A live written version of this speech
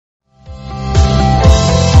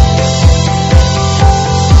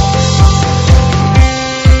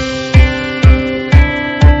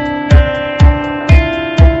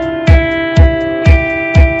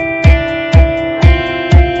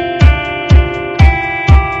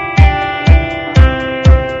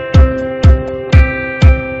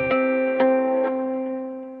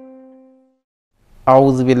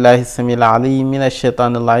أعوذ بالله السميع العليم من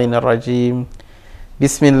الشيطان اللعين الرجيم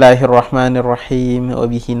بسم الله الرحمن الرحيم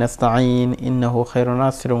وبه نستعين إنه خير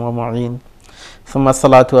ناصر ومعين ثم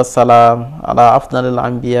الصلاة والسلام على أفضل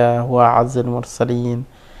الأنبياء وأعز المرسلين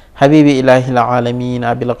حبيب إله العالمين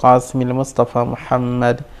أبي القاسم المصطفى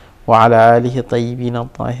محمد وعلى آله الطيبين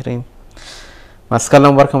الطاهرين. masu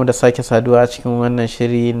kallon barkamu da sake saduwa a cikin wannan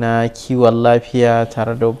shiri na kiwon lafiya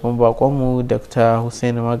tare da babban bakonmu Dr.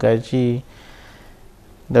 Husaini Magaji.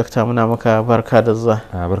 Dr. muna maka barka da zuwa.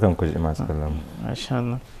 Barkan ku masu kallon mu. Masha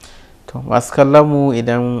Allah. To masu kallon mu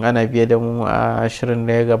idan ana biye da mu a shirin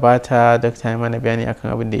da ya gabata, Dr. ya mana bayani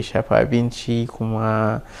akan abin da ya shafi abinci,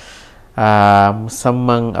 kuma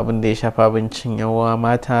musamman abin da ya shafi abincin yawa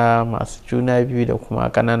mata masu juna biyu da kuma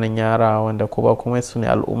kananan yara wanda ko ba kuma su ne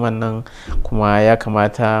al'umman nan, kuma ya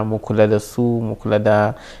kamata mu kula da su, mu kula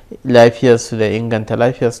da lafiyarsu da inganta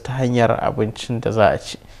lafiyarsu ta hanyar abincin da za a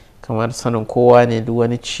ci. Kamar sanin kowa ne, duk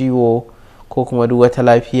wani ciwo ko kuma duk wata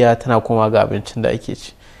lafiya tana koma ga abincin da ake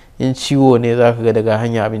ci. In ciwo ne za ka ga daga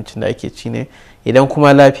hanyar abincin da ake ci ne, idan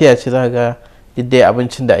kuma lafiya ce za ka ga duk dai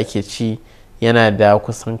abincin da ake ci yana da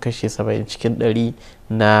kusan kashi 70 cikin 100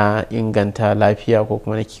 na inganta lafiya ko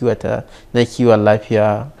kuma na kiwon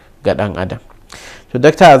lafiya ga dan adam. To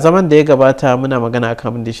dakta, a zaman da ya gabata muna magana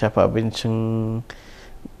akan abin da ya shafi abincin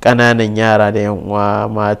kananan yara da yan uwa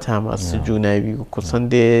mata masu juna biyu. Kusan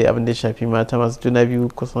dai abin da ya shafi mata masu juna biyu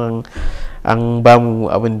kusan an bamu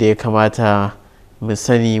abin da ya kamata mu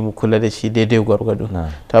sani mu kula da shi daidai gwargwado.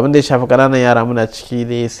 To abin da ya shafi kananan yara muna ciki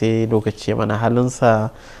dai sai lokaci mana halinsa.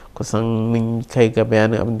 Kusan mun kai ga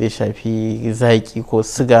bayanin abin da ya shafi zaki ko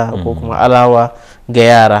siga ko kuma alawa ga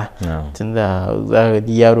yara, tunda za ga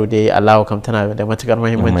yaro da ya alawa kam tana da matukar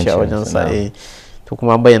muhimmanci a wajen sa. To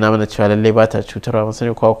kuma an bayyana mana cewa lallai ba ta cutarwa. Mun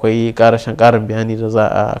sani ko akwai karin bayani da za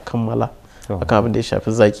a kammala akan abin da ya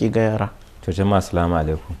shafi zaki ga yara. To jama'a assalamu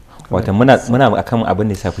alaikum. Wato muna akan abin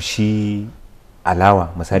da ya shafi shi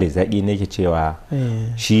alawa, misali zaki ne yake cewa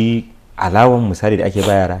shi alawan misali da ake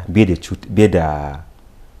ba yara bai da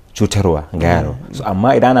cutarwa ga yaro. So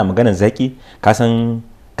amma idan ana maganar zaki, kasan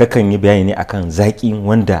kakan yi bayani ne akan zaki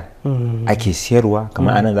wanda ake siyarwa,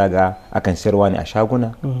 kamar anan zaga akan siyarwa ne a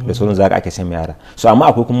shaguna da sauran zaga ake sayan yara. So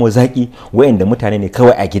amma akwai kuma zaki wa'anda mutane ne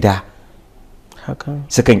kawai a gida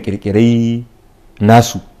sukan kirkirai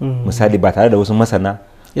nasu, misali ba tare da wasu masana,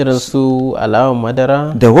 irin su alawan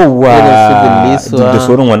madara da wawa da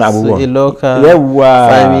sauran wani abubuwan, su iloka, yawa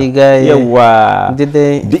famigaye, yawa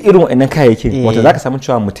duk irin wa'annan kayayyakin wata zaka samu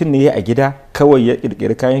cewa mutum ne a gida kawai ya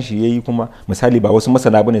kirkiri kayan shi yayi, kuma misali ba wasu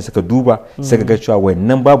masana bane suka duba suka ga cewa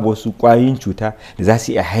wannan babu wasu kwayoyin cuta da za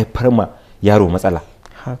su iya haifar ma yaro matsala.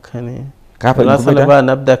 Haka ne. Kafin kuma ba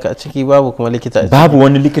nabdaka a ciki, babu kuma likita a ciki, babu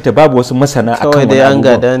wani likita, babu wasu masana akan kawai dai an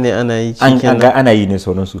gada ne ana yi cikin an ana yi ne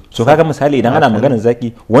sauransu. So kaga misali idan ana maganar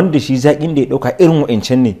zaki, wanda shi zakin da ya dauka irin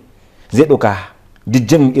wa'ancan ne zai dauka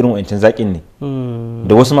dijjin irin wa'ancan zakin ne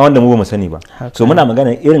da wasu ma wanda mu ba mu sani ba. So muna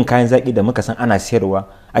maganar irin kayan zaki da muka san ana sayarwa,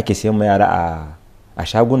 ake sayan ma yara a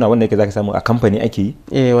shaguna, wanda yake zaka samu a kamfani ake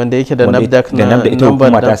yi, wanda yake da nabdak na ita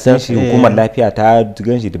hukuma ta san shi, hukumar lafiya ta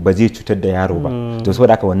ganshi ba zai cutar da yaro ba. To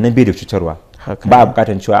saboda haka wannan bai da cutarwa, ba a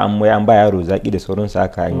bukatan cewa an ba yaro zaki da sauransu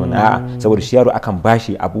aka yi wani a'a, saboda shi yaro akan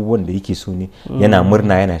bashi abubuwan da yake so ne, yana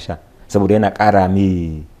murna yana sha, saboda yana kara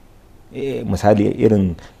mai misali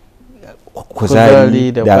irin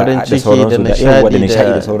kuzari da farin ciki da nishadi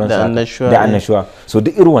da sauransu da annashuwa. So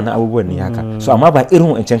duk irin wannan abubuwan ne haka. So amma ba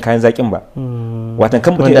irin wancan kayan zakin ba, watan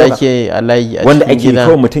kan mutum wanda ake a layi a wanda ake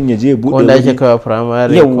kawai mutum ya je bude wanda ake kawai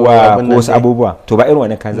firamare yawa ko wasu abubuwa. To ba irin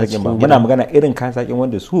wannan kayan zakin ba, muna magana irin kayan zakin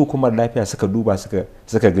wanda su hukumar lafiya suka duba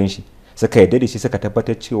suka ganshi, suka yarda da shi, suka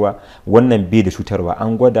tabbatar cewa wannan bai da cutarwa,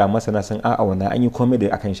 an gwada masana sun a'a wannan an yi komai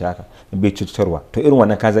da akan shi haka bai cutarwa. To irin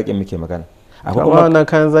wannan kayan zakin muke magana. Akwai kuma wannan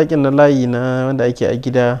kayan zakin na layi na wanda ake a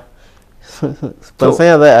gida, ban san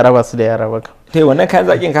ya za a raba su da yara ba. Tai wannan kayan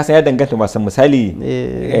zakin kasan ya danganta masu misali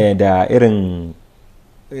da irin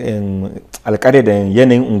alƙare da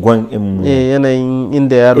yanayin unguwan, yanayin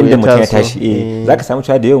inda yaro ya tashi. Za ka samu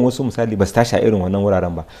cewa da yawan wasu misali ba su tashi a irin wannan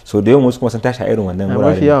wuraren ba, so da yawan wasu kuma sun tashi a irin wannan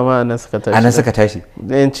wuraren. Mafi yawa ma anan suka tashi.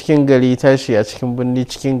 Dan cikin gari tashi a cikin birni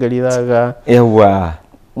cikin gari za ga yawa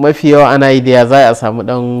mafi yawa ana yi da ya za a samu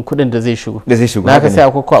dan kudin da zai shigo na ka sai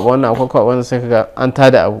akwai kwaba wannan sai kaga an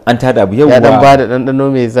tada abu yawa ya dan bada dandano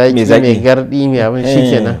mai zaki mai gardi mai abin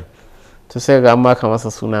shikenan. To sai ga an maka masa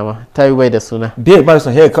suna ma, ta yi bai da suna, bai ba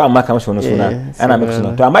suna, sai ka an maka masa wani suna, ana maka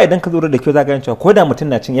suna. To amma idan ka zo da kyau za ka ga cewa ko da mutum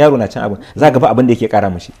na cin, yaro na cin abin, za ka ba abin da yake kara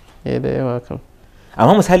mishi da yawa kan.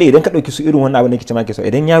 Amma misali idan ka dauki su irin wannan abin da yake ce maka so,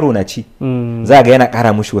 idan yaro na ci za ga yana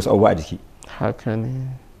kara mishi wasu abubuwa a jiki. Haka ne,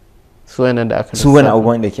 su wannan da aka su wani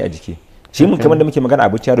abubuwan da ke a jiki. shi mun kamar da muke magana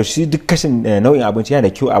abinci yaro shi duk kashin nau'in abinci yana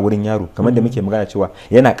da kyau a wurin yaro kamar da muke magana cewa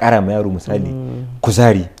yana ƙara ma yaro misali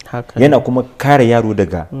kuzari yana kuma kare yaro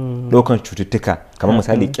daga ɗaukan cututtuka kamar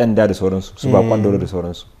misali kyanda da sauransu su ba kwandoro da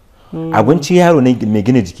sauransu abinci yaro ne mai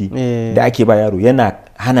gina jiki da ake ba yaro yana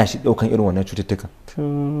hana shi ɗaukan irin wannan cututtuka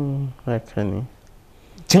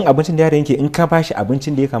cin abincin da yaro yake in ka bashi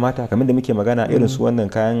abincin da ya kamata kamar da muke magana irin su wannan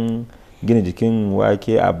kayan gina jikin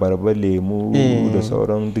wake abarba lemu da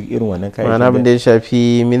sauran duk irin wannan kayan ma'ana abin da ya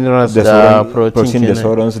shafi minerals da protein da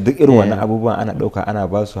sauransu duk irin wannan abubuwan ana dauka ana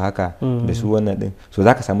ba su haka da su wannan din so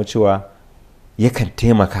zaka samu cewa yakan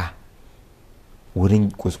taimaka wurin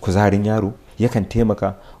kuzarin yaro yakan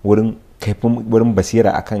taimaka wurin kaifin wurin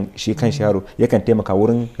basira akan shi kan yaro yakan taimaka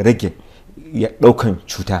wurin rage daukan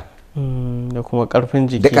cuta da kuma karfin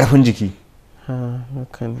jiki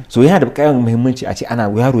so yana da kayan muhimmanci a ce ana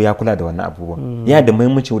yaro ya kula da wannan abubuwan yana da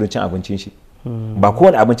muhimmanci wurin cin abincin shi ba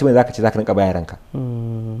kowane abinci bane zaka ce zaka rinka ba yaranka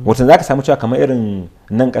watan zaka samu cewa kamar irin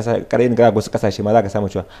nan kasa karayin ga wasu kasashe ma zaka samu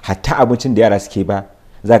cewa hatta abincin da yara suke ba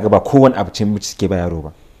zaka ba kowane abincin suke ba yaro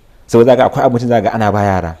ba saboda zaka akwai abincin zaka ana ba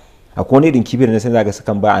yara akwai wani irin kibiyar na sai zaka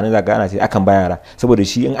sukan ba anan zaka ana ce akan ba yara saboda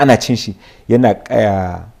shi in ana cin shi yana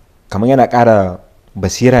kamar yana ƙara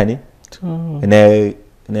basira ne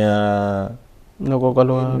na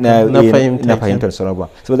kwakwalwa na fahimtar sarrafa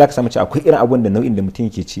saboda za ka samu cewa akwai irin abubuwan da nau'in da mutum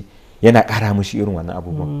yake ci yana ƙara mishi irin wannan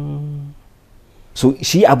abubuwan so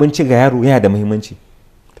shi abinci ga yaro yana da muhimmanci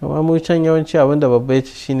kamar mu can yawanci abin da babba ya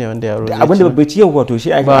ci shine wanda yaro ya ci abin da babba ya ci yau wato shi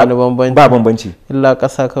ba bambanci illa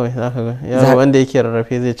ƙasa kawai zaka ga yaro wanda yake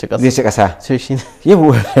rarrafe zai ci ƙasa so shine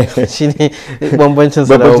yau shine bambancin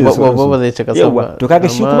sa da babba ba zai ci ƙasa ba to kaga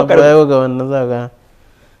shi kuma karɓa ga wannan zaka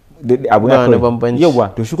abu na kawai yawa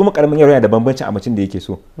to shi kuma karamin yaro yana da bambancin abincin da yake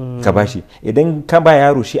so ka bashi idan ka ba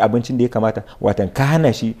yaro shi abincin da ya kamata watan ka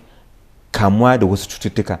hana shi kamuwa da wasu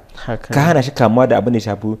cututtuka ka hana shi kamuwa da abin da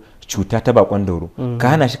ya shafi cuta ta bakon dauro ka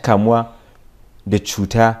hana shi kamuwa da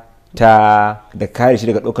cuta da kare shi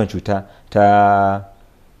daga ɗaukan cuta ta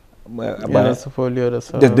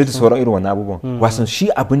da sauran irin wannan abubuwan wasan shi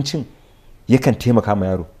abincin yakan taimaka ma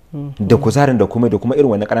yaro da kuzarin da kuma irin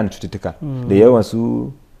wannan ƙananan cututtuka da yawan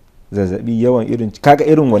su zazzabi yawan irin kaga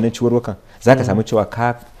irin wannan ciwarwakan za ka samu cewa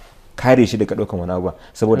ka kare shi daga ɗaukan wani abuwa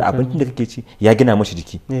saboda abincin da kake ci ya gina mashi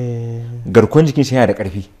jiki garkuwar jikin shi yana da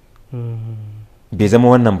ƙarfi bai zama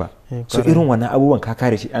wannan ba so irin wannan abubuwan ka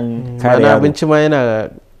kare shi an kare yaro abinci ma yana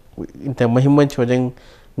da muhimmanci wajen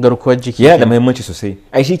garkuwar jiki yana da muhimmanci sosai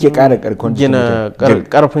ai shi ke kara garkuwar jikin mutum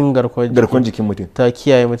karfin garkuwar jikin mutum ta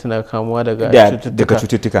kiyaye mutum daga kamuwa daga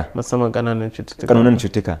cututtuka musamman kananan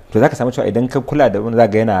cututtuka to zaka samu cewa idan ka kula da wani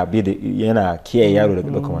zaka yana kiyaye yaro daga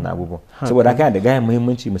dukkan wani abubuwan saboda haka yana da gayan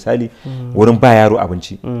muhimmanci misali wurin ba yaro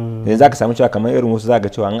abinci idan zaka samu cewa kamar irin wasu zaka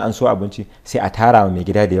cewa an so abinci sai a tara wa mai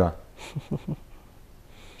gida da yawa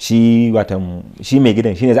shi mai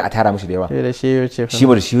gidan shine za a tara mishi da yawa shi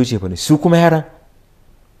ba da shi yuce fa ne su kuma yaran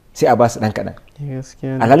sai a ba su dan kadan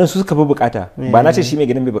alhalin su suka fi bukata ba na ce shi mai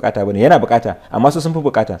gidan bai bukata bane yana bukata amma su sun fi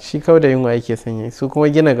bukata shi kawai da yunwa yake sanya su kuma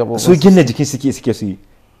gina gaba su gina jikin suke su yi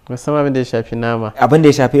musamman abin da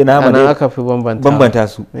ya shafi nama ne aka fi bambanta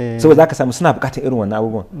su saboda zaka samu suna bukatar irin wannan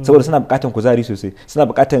abubuwan saboda suna bukatar kuzari sosai suna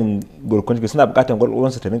bukatar gurkun jiki suna bukatar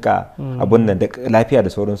gwalgwalansu ta rinka abun nan da lafiya da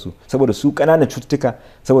sauransu saboda su kananan cututtuka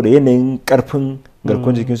saboda yanayin karfin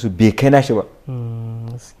garkuwar jikinsu bai kai nashi ba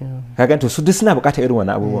kaga to su duk suna bukatar irin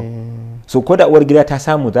wannan abubuwan so ko da uwar gida ta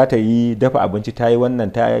samu za ta yi dafa abinci ta yi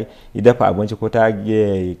wannan ta yi dafa abinci ko ta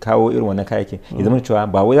kawo irin wannan kayayyakin ya zama cewa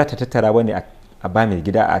ba wai za ta tattara bane a ba mai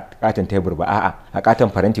gida a katon tebur ba a'a a katon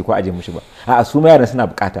faranti ko aje mushi ba a'a su ma yaran suna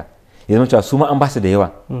bukata ya zama cewa su ma an ba su da yawa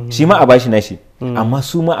shi ma a bashi nashi amma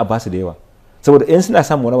su ma a ba su da yawa saboda in suna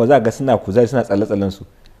samun wani za ga suna kuzari suna tsalle-tsallen su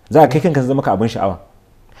za ka kai kanka zama ka abin sha'awa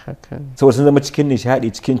saboda sun zama cikin nishadi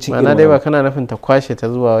cikin cin irin dai ba kana nufin ta kwashe ta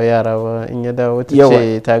zuwa wa yara ba in ya dawo ta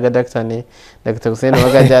ce ta ga dakta ne dakta Husaini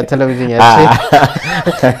Magaji a talabijin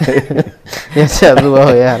ya ce a zuwa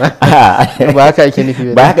wa yara ba haka ake nufi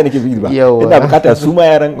ba haka nake ba ina bukata su ma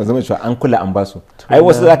yaran mu zama cewa an kula an basu ai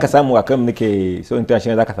wasu zaka samu a kan nake so in tashi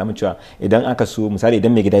zaka samu cewa idan aka so misali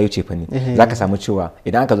idan mai gida ya ce fa ne zaka samu cewa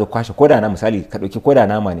idan aka zo kwashe koda na misali ka dauki koda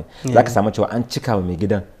nama ne zaka samu cewa an cika wa mai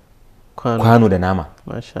gidan kwano da nama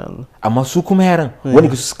amma su kuma yaran wani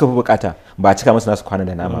su suka fi bukata ba a cika musu nasu kwano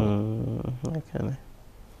da nama ba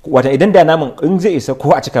wata idan da naman in zai isa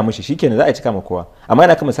kowa a cika mishi shikenan za a cika ma kowa amma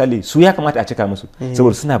yana kan misali su ya kamata a cika musu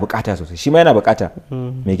saboda suna bukata sosai shi ma yana bukata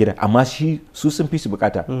mai gida amma su sun fi su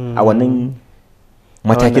bukata a wannan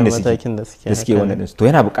matakin da suke wannan din to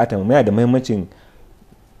yana bukata mu yana da muhimmancin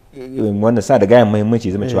wanda sa da gayan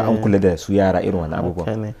muhimmanci zama cewa an kula da su yara irin wannan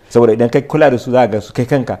abubuwan saboda idan kai kula da su za ga su kai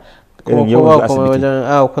kanka irin yawan zuwa asibiti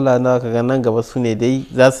wajen kula na kaga nan gaba su ne dai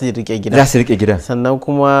za su rike gidan sannan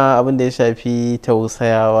kuma abin da ya shafi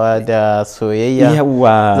tausayawa da soyayya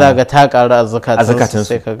za ga ta karu a zakatun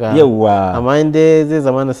sai kaga amma in dai zai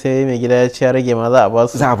zama na sai mai gida ya ci ya rage ma za a ba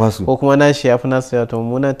su ko kuma nashi ya fi nasu ya to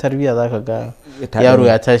mummunan tarbiyya za ka ga yaro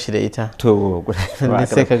ya tashi da ita to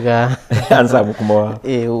sai ka ga an samu kuma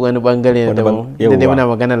wani bangare da dai muna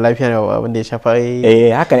maganar lafiya ne abin da ya shafa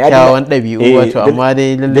kyawawan ɗabi'u wato amma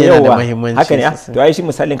dai lallai yana da muhimmanci haka ne to ai shi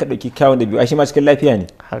misalin ka dauki kyawawan ɗabi'u ai shi ma cikin lafiya ne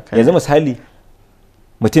yanzu misali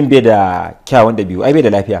mutum bai da kyawawan ɗabi'u ai bai da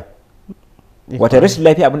lafiya wata rashin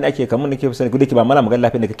lafiya abin da ake kamar nake kusa da ke ba mana magana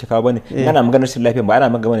lafiya da kake kawo bane ana magana rashin lafiya ba ana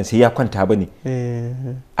magana sai ya kwanta bane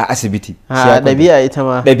a asibiti ɗabi'a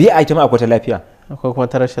ita ma akwai ta lafiya akwai kuma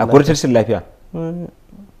ta rashin lafiya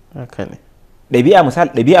haka ne ɗabi'a misali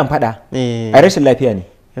ɗabi'an faɗa a rashin lafiya ne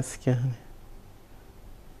gaskiya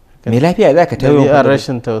mai lafiya za ka tawo ɗabi'ar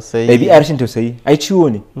rashin tausayi ai ciwo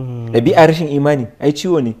ne ɗabi'ar rashin imani ai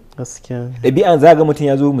ciwo ne gaskiya ɗabi'an za ga mutum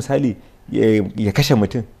ya zo misali ya kashe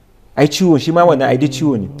mutum ai ciwo shi ma wannan ai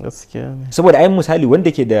ciwo ne saboda ai misali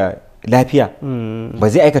wanda ke da lafiya ba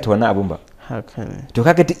zai aikata wannan abun ba to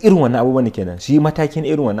kaga duk irin wannan abubuwan kenan shi matakin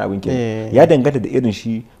irin wannan abun kenan ya danganta da irin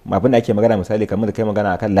shi abin da ake magana misali kamar da kai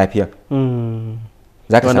magana akan lafiya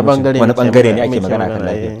zaka samu wani bangare ne ake magana akan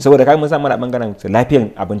lafiya saboda kaga mun samu mana bangaren lafiyan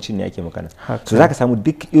abincin ne ake magana so zaka samu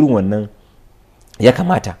duk irin wannan ya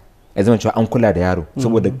kamata ya zama cewa an kula da yaro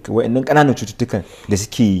saboda wayannan kananan cututtukan da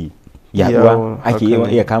suke yaduwa ake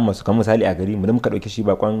iya kama su kamar misali a gari mu da muka dauke shi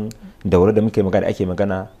bakon daure da muke magana ake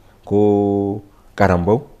magana ko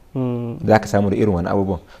karambau za ka samu da irin wannan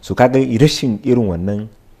abubuwan so kaga rashin irin wannan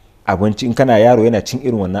abinci in kana yaro yana cin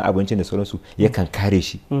irin wannan abincin da sauransu yakan kare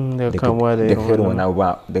shi daga irin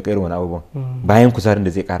wannan abubuwan bayan kuzarin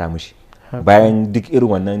da zai kara mishi bayan duk irin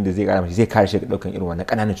wannan da zai kara mishi zai kare shi daga daukan irin wannan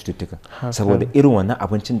kananan cututtuka saboda irin wannan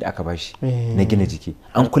abincin da aka bashi na gina jiki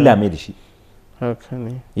an kula mai da shi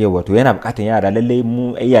yawa to yana bukatan yara lallai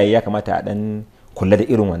mu iyaye ya kamata a dan kula da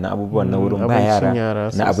irin wannan abubuwan na wurin ba yara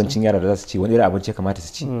na abincin yara da za su ci wani irin abinci ya kamata su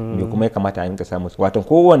ci me kuma ya kamata a rinka samu su wato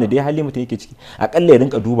kowanne dai hali mutum yake ciki akalla ya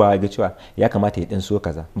rinka dubawa ga cewa ya kamata ya dan so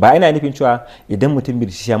kaza ba ina nufin cewa idan mutum bai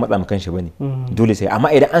shi ya matsa mu kanshi bane dole sai amma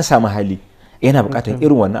idan an samu hali yana bukatar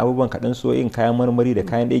irin wannan abubuwan kaɗan so yin kayan marmari da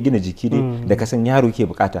kayan ɗaya gina jiki dai da kasan yaro ke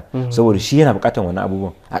bukata saboda shi yana bukatar wannan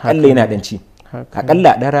abubuwan akalla yana dan ci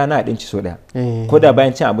akalla ɗan rana a ɗinci so ɗaya ko da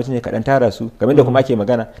bayan cin abinci ne kaɗan tara su game da kuma ake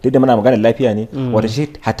magana duk da muna magana lafiya ne wata shi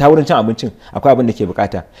hatta wurin cin abincin akwai abin da ke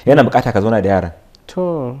bukata yana bukata ka zauna da yaran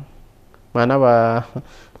to mana ba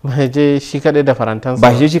je shi kaɗai da farantansa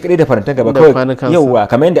ba shi kaɗai da farantanka ba kawai yauwa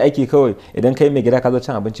kamar yadda ake kawai idan kai mai gida ka zo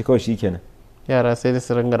cin abinci kawai shi kenan yara sai da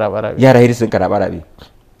su ringa rabe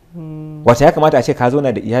wata ya kamata a ce ka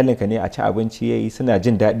zauna da iyalinka ne a ci abinci yayi suna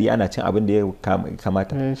jin daɗi ana cin abin da ya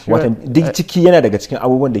kamata wata duk ciki yana daga cikin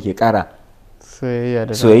abubuwan da ke ƙara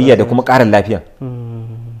soyayya da kuma ƙara lafiya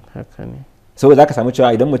haka ne saboda za ka samu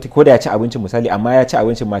cewa idan mutum ko da ya ci abincin misali amma ya ci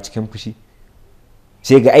abincin ma cikin fushi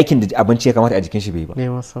sai ga aikin da abinci ya kamata a jikin shi bai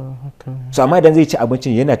ba so amma idan zai ci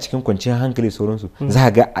abincin yana cikin kwanciyar hankali sauransu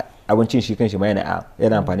za ga abincin shi kanshi ma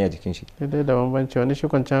yana amfani a jikin shi dai da bambanci wani shi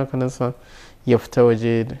kwanciyar hankalinsa ya fita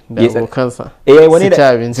waje da abokansa wani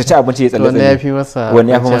su ci abinci ya tsalle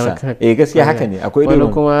wani ya fi masa gaskiya haka ne akwai wani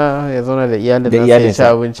kuma ya zauna da iyalin ya ci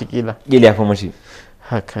abinci kila ya fi mashi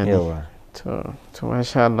haka ne to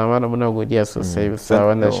masha Allah mana muna godiya sosai bisa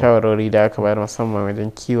wannan shawarwari da aka bayar musamman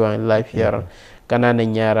wajen kiwon lafiyar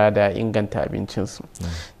kananan yara da inganta abincinsu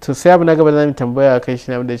to sai abu na gaba da zamu tambaya kai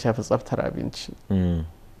shi ne abin da ya shafi tsaftar abinci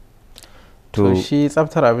to shi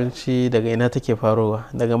tsaftar abinci daga ina take farowa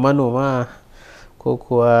daga manoma ko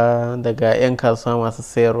kuwa daga 'yan kasuwa masu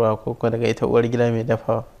sayarwa ko kuwa daga ita uwar gida mai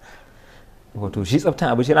dafawa wato shi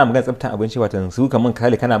tsaftan abinci yana magana tsaftan abinci wato su kaman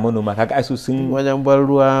kale kana manoma kaga ai su sun wajen ban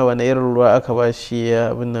ruwa wani irin ruwa aka ba shi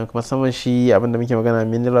abin nan musamman shi abin da muke magana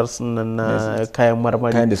minerals nan na kayan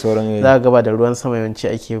marmari kayan da sauran za ka ga da ruwan sama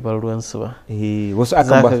yawanci ake ban ruwan su ba wasu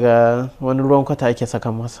akan ba za ka ga wani ruwan kwata ake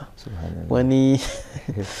saka masa wani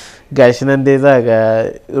gashi nan dai za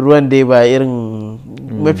ga ruwan dai ba irin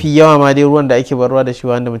mafi yawa ma dai ruwan da ake ban ruwa da shi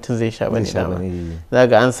wanda mutum zai sha bane dama za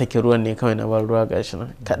ga an saki ruwan ne kawai na ban ruwa gashi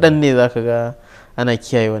nan kaɗan ne za ka ga ana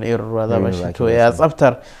kiyaye wani irin ruwa za ba shi to ya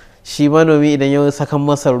tsaftar shi manomi idan ya sakan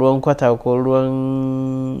masa ruwan kwata ko ruwan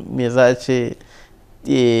me za a ce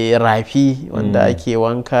rafi wanda ake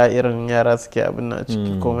wanka irin yara suke abin na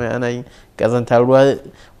ciki komai ana yin kazanta ruwa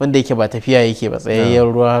wanda yake ba tafiya yake ba tsayayyen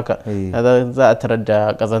ruwa haka za a tarar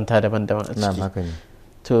da kazanta daban-daban a ciki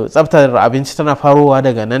to tsaftar abinci tana farowa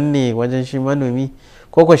daga nan ne wajen shi manomi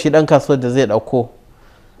ko shi dan kasuwar da zai dauko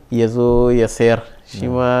ya zo ya sayar shi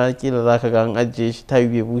ma kila za ka ga an ajiye shi ta yi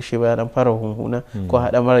bai bushe ba dan fara hunhuna ko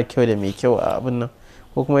haɗa mara kyau da mai kyau a abin nan,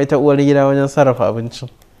 ko kuma ita uwar gida wajen sarrafa abincin.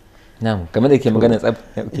 Na'am, kamar da ke magana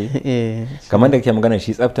kamar da ke magana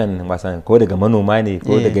shi tsaftan wasan ko daga manoma ne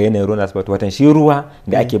ko daga yanayin ruwan asibiti, watan shi ruwa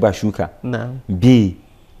da ake ba shuka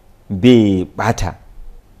bai bata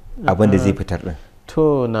abin da zai fitar din.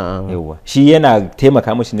 To na'am, yawa shi yana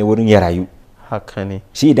taimaka mishi ne wurin ya rayu. Haka ne,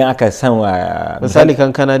 shi idan aka san misali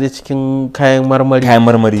kankana da cikin kayan marmari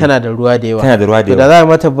tana da ruwa da yawa, da za a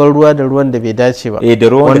mata bar ruwa da ruwan da bai dace ba,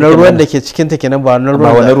 wannan ruwan da ke cikin ta kenan ba wannan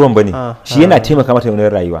ruwan bane, shi yana taimaka mata wurin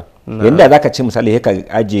rayuwa. Yanda zaka ce misali ka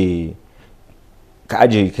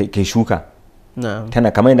aje kai shuka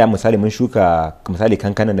tana kamar yadda misali mun shuka misali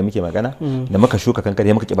kankanan da muke magana, da muka shuka kankana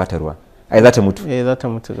sai muka ki bata ruwa, ai za ta mutu. Za ta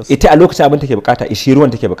mutu gaskiya. Ita a lokacin abin take bukata ishi ruwan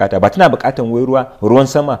take bukata, ba tana bukatan wai ruwan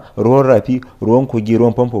sama, ruwan rafi, ruwan kogi,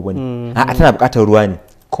 ruwan famfo bane. A'a tana bukatar ruwa ne.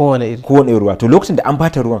 Kowane ruwa. To lokacin da an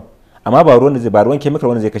bata ruwan, amma ba ruwan da zai ba ruwan chemical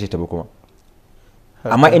wanda zai kashe ta ba kuma.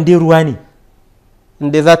 Amma in dai ruwa ne, in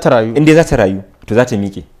dai za ta rayu to za ta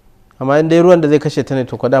miƙe. Amma in dai ruwan da zai kashe ta ne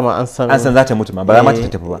to ko dama an san za ta mutu ma, ba za ma ta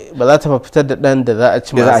tafi ba. Ba za ta fitar da dan da za a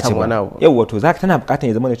ci ma san wani abu. Yawwa, to za ka tana bukatan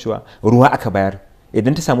ya zama da cewa ruwa aka bayar.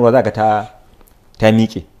 Idan ta samu ruwa za ka ta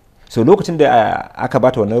miƙe. So lokacin da aka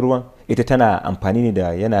bata wannan ruwan, ita tana amfani ne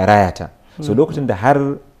da yana raya ta. So lokacin da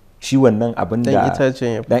har shi wannan abin da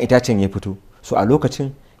dan itacen ya fito, so a lokacin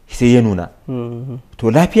sai ya nuna. To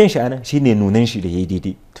lafiyan shi anan shine nunan shi da yayi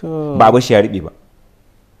daidai, ba a bar shi ya riɓe ba.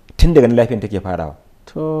 Tun daga nan lafiyan take farawa.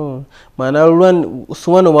 To ma'ana ruwan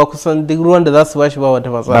su manoma kusan duk ruwan da za su bashi ba wata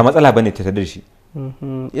matsala. Ba matsala bane ta da shi.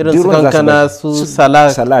 Irin su kankana, su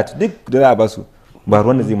salad duk da za a ba su, ba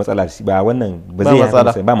ruwan da zai matsala da shi, ba wannan ba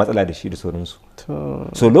zai ba matsala da shi da sauransu.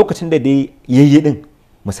 So lokacin da dai yayi din,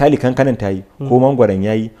 misali kankanan ta yi ko mangwaron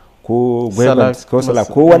yayi ko guava ko salad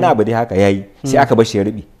ko wani abu dai haka yayi, sai aka bar shi ya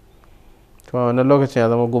riɓe. To wannan lokacin ya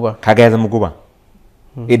zama guba. Kaga ya zama guba.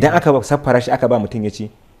 Idan aka saffara shi aka ba mutum ya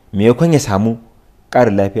ci, me yakon ya samu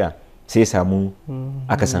ƙarin lafiya sai ya samu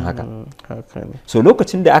akasin haka. So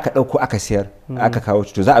lokacin da aka ɗauko aka siyar aka kawo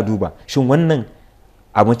to za a duba shin wannan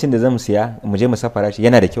abincin da zamu siya mu je mu safara shi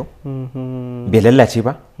yana da kyau, bai lallace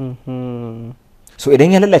ba. So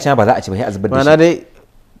idan ya lallace ba za a ci ba sai a zubar da shi. Ma'ana dai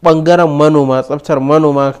bangaren manoma, tsaftar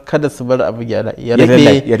manoma kada su bar abu ya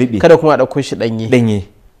riɓe, kada kuma a ɗauko shi ɗanye.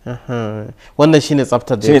 Wannan shine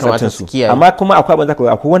tsaftar da ya kamata su kiyaye. Amma kuma akwai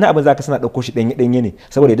wani abin zaka suna ɗauko shi ɗanye ne,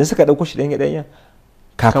 saboda idan suka ɗauko shi ɗanye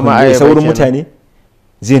kafin ya saurin mutane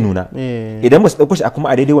zai nuna. Idan ba su ɗauko shi a kuma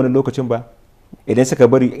a daidai wani lokacin ba, idan suka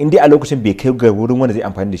bari in dai a lokacin bai kai ga wurin wanda zai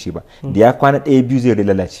amfani da shi ba, da ya kwana 1-2 zai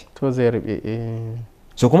lalace. To zai riɓe.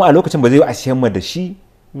 So kuma a lokacin ba zai yi a siyan da shi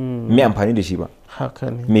mai amfani da shi ba,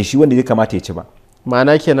 mai shi wanda zai kamata ya ci ba.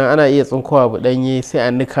 Ma'ana kenan ana iya tsinkowa abu danye sai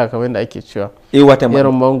an nika kamar yadda ake cewa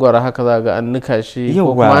irin mangwaro haka za ga an nika shi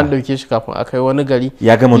ko kuma an dauke shi kafin a kai wani gari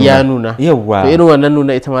ya nuna. To irin wannan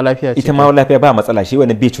nuna ita ma lafiya ce. Ita ma lafiya ba matsala, shi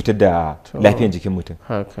wannan bai cutar da lafiyar jikin mutum,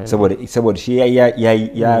 saboda shi ya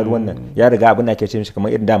wannan ya riga abin da ake ce mishi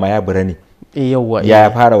kamar irin dama ya bura ne.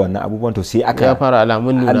 Ya fara wannan abubuwan, to sai aka ya fara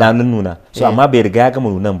alamun nuna. So amma bai riga ya gama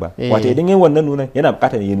nunan ba. Wato idan yayin wannan nunan yana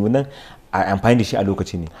bukatar ya nunan a amfani da shi a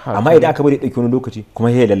lokaci ne, amma idan aka bari dauki wani lokaci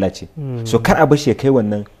kuma ya lalace. So kar a bar shi ya kai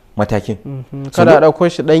wannan matakin. Kada a dauko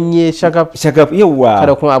shi danye shagaf yawa,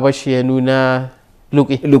 kada kuma a bar shi ya nuna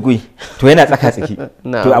lugui to yana tsaka tsaki.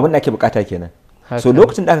 To abin da ake bukata kenan. So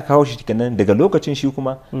lokacin da aka kawo shi kenan, daga lokacin shi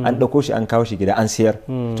kuma an dauko shi an kawo shi gida an siyar.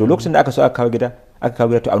 To lokacin da aka so aka kawo gida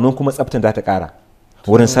to a nan kuma tsaftan za ta kara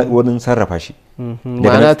wurin sarrafa shi.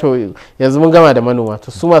 Ma'ana to yanzu mun gama da manoma, to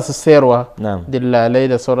su masu sayarwa dillalai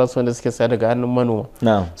da sauransu wanda suke saya daga hannun manoma,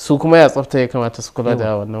 su kuma ya tsafta ya kamata su kula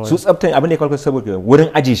da wannan. Su tsaftan abin da ya kwalkwata saboda wurin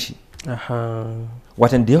aje shi.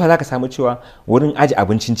 Watan da yawa za ka samu cewa wurin aje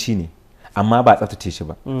abincin ci ne, amma ba a tsaftace shi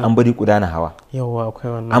ba, an bari kudana hawa,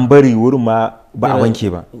 an bari wurin ma ba a wanke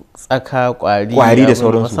ba, tsaka kwari da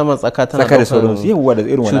sauransu, musamman tsaka da sauransu, yawa da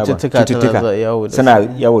irin wani abu, cututtuka suna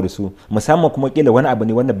yawo da su, musamman kuma kila wani abu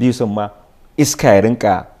ne wanda bai son ma iska ya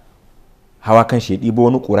rinka hawa kan shi ya ɗibo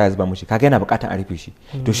wani ƙura ya zuba mushi, kaga yana buƙatar a rufe shi.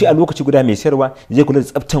 To shi a lokaci guda mai sayarwa zai kula da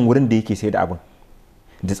tsaftan wurin da yake sayar da abin,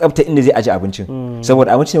 da tsafta inda zai aje abincin,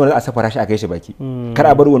 saboda abincin ne wanda a safara shi a kai shi baki, kar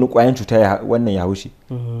a bar wani ƙwayan cuta wannan ya haushi,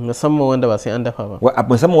 musamman wanda ba sai an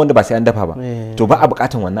dafa ba. To ba a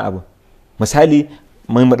buƙatan wannan abu. Misali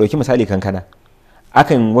mun ɗauki misali kankana,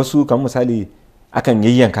 akan wasu kamar misali akan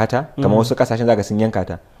yayyanka ta, kamar wasu kasashen zaka sun yanka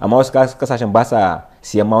ta, amma wasu kasashen ba sa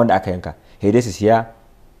siyan ma wanda aka yanka, sai dai su siya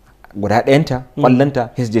guda ɗayanta kwallonta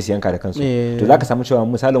sai su je su yanka da kansu. To zaka samu cewa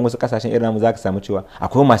misalin wasu kasashen irin namu zaka samu cewa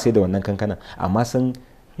akwai masu da wannan kankana, amma sun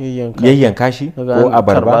yayyanka shi ko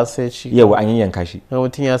abarba yawa an yayyanka shi da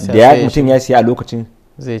mutum ya siya a lokacin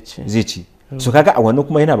zai ci so kaga a wannan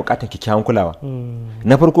kuma yana buƙatar kyakkyawan kulawa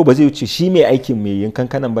na farko ba zai wuce shi mai aikin mai yankan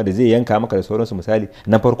kanan ba da zai yanka maka da sauransu misali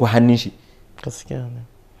na farko hannun shi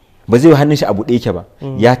ba zai hannun shi abu ɗaya yake ba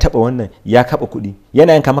ya taba wannan ya kaba kuɗi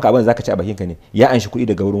yana yanka maka abin da zaka ci a bakin ka ne ya anshi kuɗi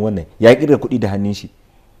daga wurin wannan ya kirga kuɗi da hannun shi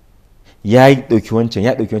ya dauki wancan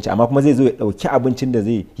ya dauki wancan amma kuma zai zo ya dauki abincin da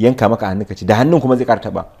zai yanka maka hannun ka ci da hannun kuma zai ƙara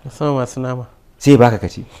taba musamman masu nama sai baka ka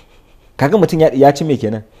ci kaga mutum ya ci me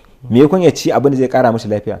kenan me yakon ya ci abin da zai ƙara mishi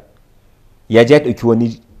lafiya ya je ya dauki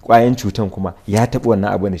wani kwayan cutan kuma ya taɓa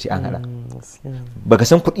wannan abu da shi an hada baka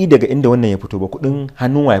san kuɗi daga inda wannan ya fito ba kuɗin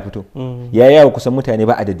hannun wa ya fito ya yawo kusan mutane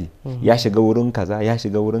ba adadi ya shiga wurin kaza ya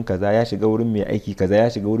shiga wurin kaza ya shiga wurin mai aiki kaza ya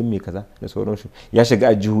shiga wurin mai kaza da sauransu ya shiga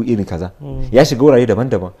a jihu irin kaza ya shiga wurare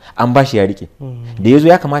daban-daban an ba shi ya rike da ya zo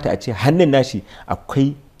ya kamata a ce hannun nashi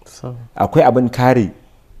akwai abin kare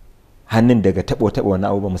hannun daga taɓa wannan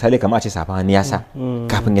abubuwa misali kamar a ce safan hannu ya sa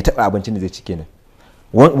kafin ya taɓa abincin da zai ci kenan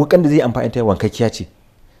wukan da zai amfani ta wankakkiya ce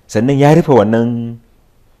sannan ya rufe wannan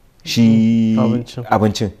shi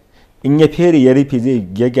abincin in ya fere ya rufe zai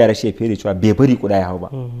gyara shi ya fere cewa bai bari kuda ya hau ba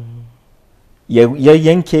ya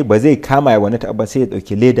yanke ba zai kama ya wani taɓa sai ya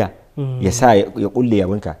ɗauki leda ya sa ya kulle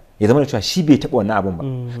yabinka ya zama da cewa shi bai taɓa wannan abin ba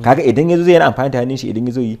kaga idan ya zo zai yana amfani da hannun shi idan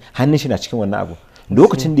ya zo yi hannun shi na cikin wannan abu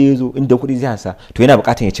lokacin da ya zo inda kuɗi zai hansa to yana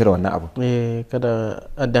buƙatar ya cire wannan abu kada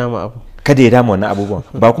a dama abu kada ya dama wannan abubuwan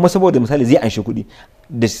ba kuma saboda misali zai anshi kuɗi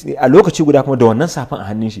a lokaci guda kuma da wannan safan a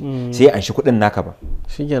hannun shi sai ya anshi kuɗin naka ba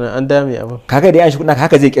shikenan an dame abin kaga da ya anshi kuɗin naka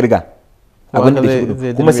haka zai kirga abin da shi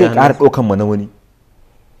kuɗin kuma sai ya ƙara ɗaukan mana wani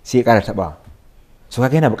sai ya ƙara taɓawa so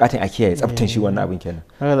kaga yana buƙatar a kiyaye tsaftan shi wannan abin kenan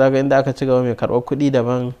haka zaka inda aka ci gaba mai karɓar kuɗi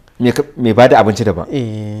daban mai bada abinci daban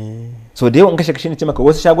so da yawan kashe ne ce maka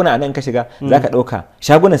wasu shaguna a nan ka shiga zaka ɗauka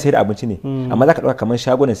shagunan sai da abinci ne amma zaka ɗauka kamar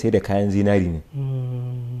shagunan sai da kayan zinari ne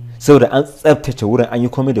saboda an tsaftace wurin an yi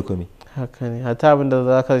komai da komai haka ne hata abin da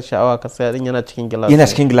za ka sha'awa ka saya din yana cikin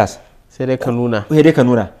gilas sai dai ka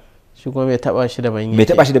nuna shi kuma mai taba shi da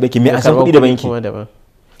banki mai an san kuɗi da banki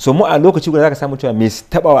so mu a lokaci guda zaka samu cewa mai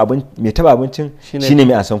taba abincin shine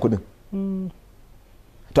mai an san kuɗin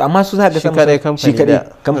to amma su za ka samu shi kadai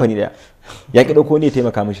kamfani daya ya ki dauko ne ya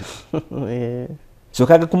taimaka mishi so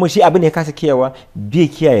kaga kuma shi abin da ya kasa kiyawa bai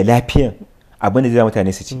kiyaye lafiyan abin da zai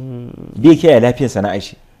mutane su ci bai kiyaye lafiyan sana'ar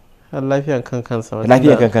shi lafiyan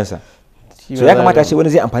kan kansa so ya kamata a ce wani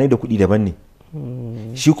zai amfani da kuɗi daban ne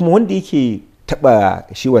shi kuma wanda yake taba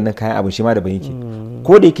shi wannan kayan abin shi ma daban yake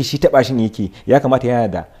ko da yake shi taba shi ne yake ya kamata yana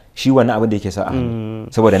da shi wannan abin da yake sa a hannu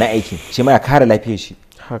saboda na aiki shi ma ya kare lafiyar shi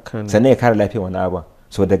sannan ya kare lafiyar wannan abin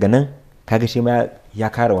so daga nan kaga shi ma ya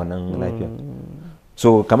kare wannan lafiya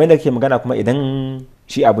so kamar yadda kake magana kuma idan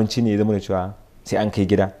shi abinci ne zama da cewa sai an kai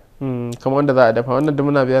gida kamar wanda za a dafa wannan da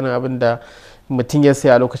muna bayanin abin da mutum ya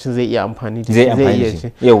saya a lokacin zai iya amfani da zai iya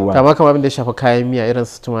ci amma kamar abin da ya shafa kayan miya irin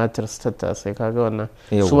su tumatir su tattasai kaga wannan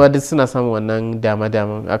su ma duk suna samun wannan dama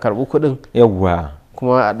a karɓi kuɗin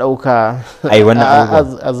kuma a ɗauka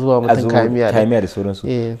a zuwa mutum kayan miya da sauransu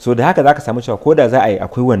so da haka zaka samu cewa ko da za a yi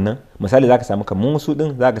akwai wannan misali zaka samu kamar wasu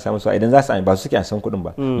din zaka samu cewa idan za su ba su suke an san kuɗin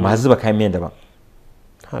ba masu zuba kayan miya daban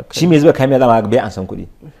shi mai zuba kayan miya zama bai an san kuɗi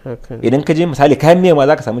idan ka je misali kayan miya ma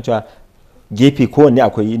zaka samu cewa gefe kowanne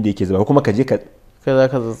akwai inda yake zuba kuma ka je ka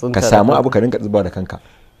samu abu ka rinka zuba da kanka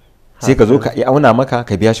sai ka zo ka auna maka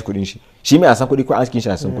ka biya shi kuɗin shi mai an san kuɗi ko an cikin shi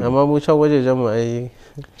an san kuɗi amma mu can wajejen mu ai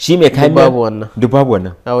shi mai kayan miya duk babu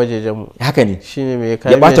wannan a wajejen mu haka ne shi ne mai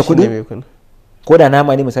kayan miya shi ne mai kuɗi ko da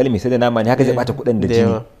nama ne misali mai sai da nama ne haka zai bata kuɗin da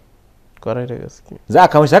jini kwarai da gaske za a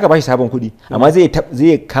kama shi haka ba shi sabon kuɗi amma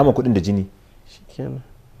zai kama kuɗin da jini shikenan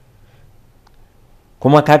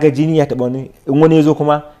kuma kaga jini ya taɓa wani in wani ya zo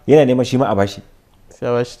kuma yana neman shi ma a bashi sai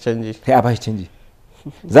a bashi canji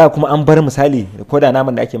za kuma an bar misali ko da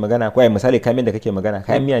naman da ake magana ko ai misali kayan da kake magana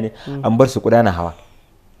kayan miya ne an bar su kuda na hawa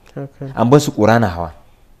an bar su kura na hawa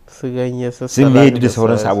su ganye su me da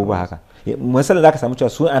sauran abubuwa haka misalin zaka samu cewa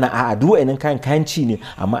su ana a duk wa'annan kayan ci ne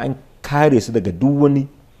amma an kare su daga duk wani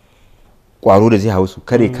kwaro da zai hau su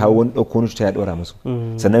kare kawo wani ɗauko wani cuta ya ɗora musu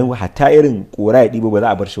sannan hatta irin kura ya ɗibo ba za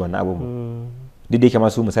a bar shi wannan abu ba duk da yake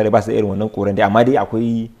masu misali ba su da irin wannan koran dai amma dai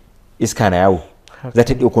akwai iska na yawo za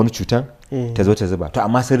ta ɗauko wani cutan ta zo ta zuba to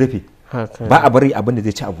amma sun rufe ba a bari abin da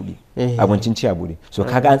zai ci a buɗe abincin ci a buɗe so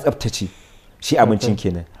kaga an tsaftace shi abincin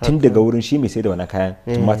kenan tun daga wurin shi mai sai da wannan kayan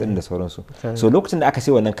tumatir da sauransu so lokacin da aka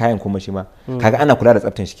sai wannan kayan kuma shi ma kaga ana kula da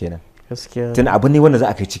tsaftan shi kenan tun abu ne wanda za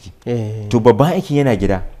a kai ciki to babban aikin yana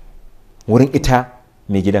gida wurin ita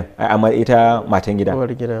mai gidan amma ita matan gida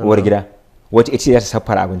uwar gida wacce ita za ta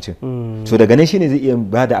saffara abincin so daga nan shine zai iya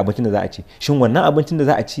ba da abincin da za a ci shin wannan abincin da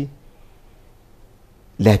za a ci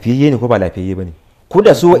lafiyayye ne ko ba lafiyayye ba ne, ko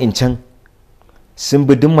da su wa'incan sun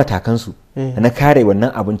bi duk matakansu na kare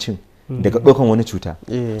wannan abincin daga ɗaukan wani cuta,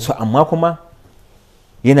 so amma kuma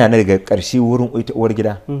yana na daga ƙarshe wurin ita uwar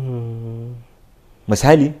gida.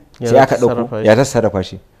 Misali sai aka ɗauko ya ta sarrafa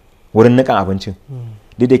shi wurin niƙan abincin,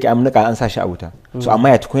 duk da yake an niƙa an sa shi a wuta, so amma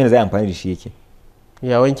ya tukunya zai amfani da shi yake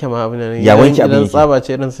ya wanke ma abin nan, ya wanke abin idan yake, tsaba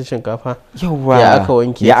ce irin su shinkafa yawa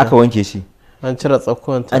ya aka wanke shi, an cire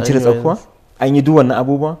tsakuwan an cire tsakuwa, an yi duk wannan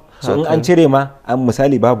abubuwa, so in an cire ma an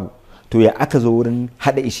misali babu, to ya aka zo wurin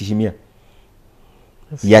haɗa ishi miya,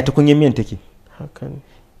 ya tukunyar miyan take,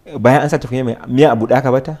 bayan an sa tukunyar miya a buɗe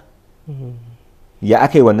aka bata, ya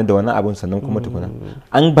aka yi wannan da wannan abun, sannan kuma tukuna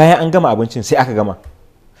an bayan an gama abincin sai aka gama,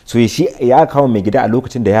 so shi ya kawo mai gida a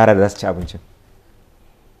lokacin da yara da za su ci abincin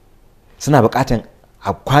suna buƙatan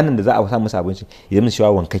a kwanan da za a sa musu abinci ya zama cewa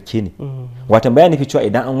wankakke ne, watan bayan nufi cewa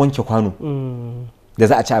idan an wanke kwano da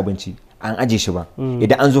za a ci abinci an aje shi ba,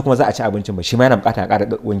 idan an zo kuma za a ci abincin ba, shi ma yana buƙatan a ƙara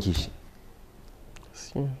wanke shi.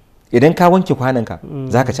 Idan ka wanke kwananka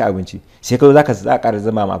za ka ci abinci sai ka zo za a ƙara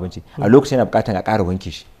zama ma abinci, a lokacin yana buƙatan a ƙara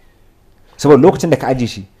wanke shi, saboda lokacin da ka aje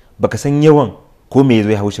shi baka san yawan ko me ya zo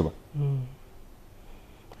ya haushi ba.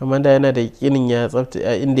 Amma da yana da yakinin ya tsafta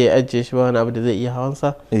inda ya ajiye shi ba wani abu da zai iya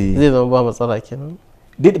hawansa, zai zama ba matsala kenan.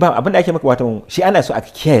 Duk ba abin da ake maka, wato shi ana so a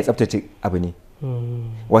kiyaye tsaftace abu ne,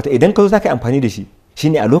 wato idan ka zo za ka yi amfani da shi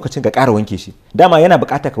shine a lokacin ka ƙara wanke shi, dama yana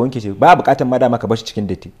buƙatar ka wanke shi, ba buƙatar ma dama ka bar shi cikin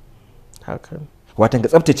datti, watan ka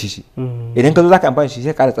tsaftace shi, idan ka zo za ka amfani da shi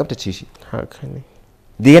sai ka ƙara tsaftace shi,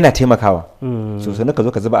 dai yana taimakawa. So sannan ka zo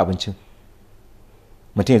ka zuba abincin,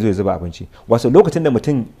 mutum ya zo ya zuba abinci, wasu lokacin da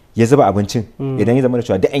mutum ya zuba abincin idan ya zama da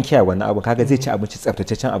cewa duk an kiyaye wannan abin, kaga zai ci abinci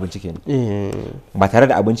tsaftataccen abinci kenan, ba tare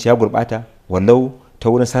da abinci ya gurbata wallau ta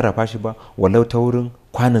wurin sarrafa shi ba, wallau ta wurin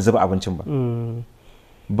kwanan zuba abincin ba.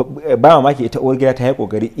 Ba mamaki ita uwar gida ta yi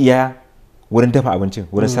kokari iya wurin dafa abincin,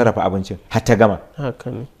 wurin sarrafa abincin har ta gama,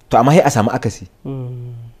 to amma sai a samu akasi,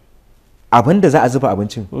 abin da za a zuba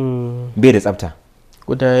abincin bai da tsafta,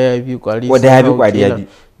 guda ya bi kwari ya bi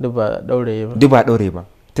duk ba daure ba,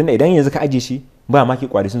 tunda idan yanzu ka aje shi ba maki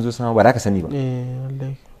kwari sun zo sama ba za ka sani ba,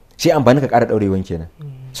 shi amfani ka ƙara daurewan kenan.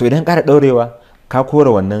 So idan ƙara daurewa ka kora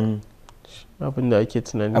wannan abin da ake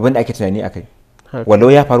tunani akai, walau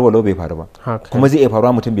ya faru walau bai faru ba, kuma zai iya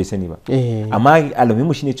faruwa mutum bai sani ba, amma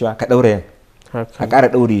almuhimmu shine cewa ka daure a ƙara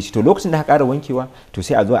daure shi, to lokacin da ka ƙara wankewa to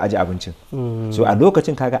sai a zo a aje abincin, so a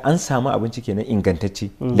lokacin kaga an samu abinci kenan ingantacce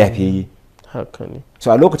lafiyayye.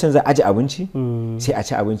 So a lokacin za a aje abinci sai a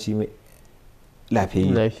ci abinci mai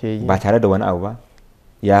lafiyayye ba tare da wani abu ba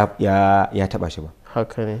ya taba shi ba.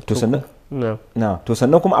 To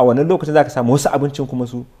sannan kuma a wannan lokacin za ka samu wasu abincin kuma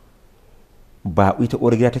su ba ita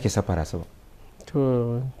uwar gida take safara su ba,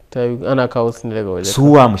 to ana kawo su ne daga waje,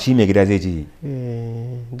 suwa mu shi mai gida zai je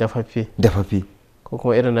dafaffe ko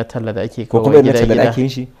kuma irin na talla da ake kawo gida da ake yin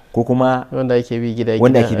shi, ko kuma wanda ake bi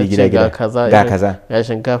gida ga kaza ga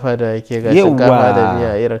shinkafa da yake ga shinkafa da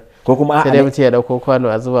miya irin, ko kuma sai dai mutum ya dauko kwano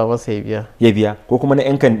a zuba masa ya biya, ko kuma na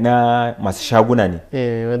yankan na masu shaguna ne,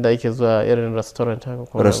 wanda ake zuwa irin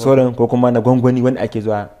restaurant ko kuma na gwangwani wanda ake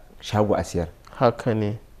zuwa shago a siyar. Haka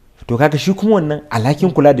ne. To kaga shi kuma wannan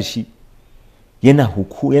alhakin kula da shi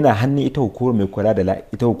yana hannun ita hukumar mai kula da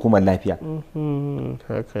ita hukumar lafiya.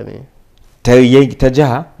 Haka ne. ta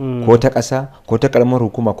jiha ko ta ƙasa ko ta ƙaramar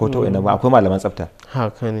hukuma ko ta wani ba, akwai malaman tsafta,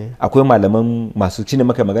 haka ne, akwai malaman masu cine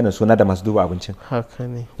maka magana suna da masu duba abincin, haka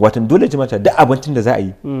ne, watan dole jimata duk abincin da za a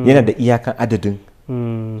yi yana da iyakan adadin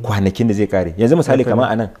kwanakin da zai kare. Yanzu misali kamar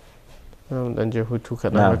anan dan je hutu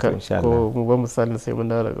kaɗan haka, ko mu ba misalin sai mun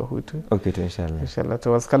dawo daga hutu. Ok, to insha Allah to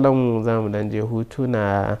wasu kallon mu za mu dan je hutu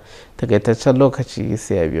na takaitaccen lokaci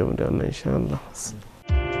sai a biyo mu da wannan insha Allah.